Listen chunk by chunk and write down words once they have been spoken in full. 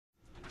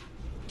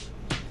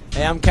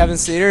Hey, I'm Kevin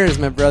Cedar. This is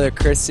my brother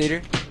Chris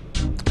Cedar.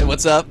 Hey,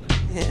 what's up?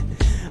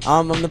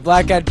 I'm the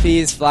Black Eyed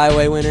Peas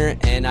Flyaway winner,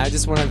 and I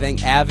just want to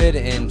thank Avid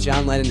and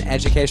John Lennon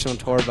Educational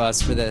Tour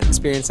Bus for the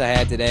experience I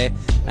had today.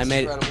 I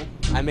made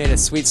a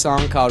sweet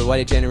song called What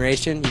a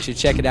Generation. You should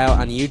check it out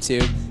on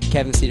YouTube,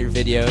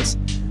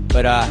 KevinCedarVideos.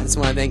 But I just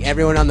want to thank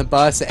everyone on the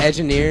bus, the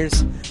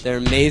engineers, they're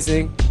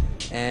amazing,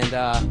 and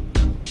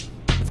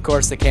of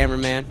course the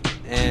cameraman,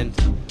 and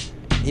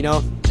you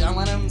know, John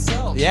Lennon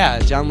himself. yeah,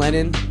 John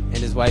Lennon and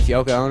his wife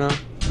Yoko Ono.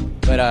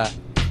 But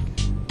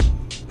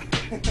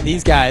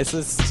these guys,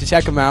 let's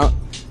check them out.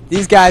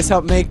 These guys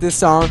helped make this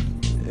song.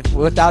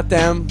 Without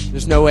them,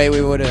 there's no way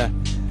we would have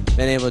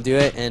been able to do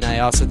it. And I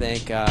also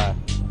thank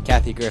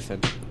Kathy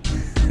Griffin.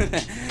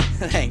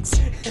 Thanks.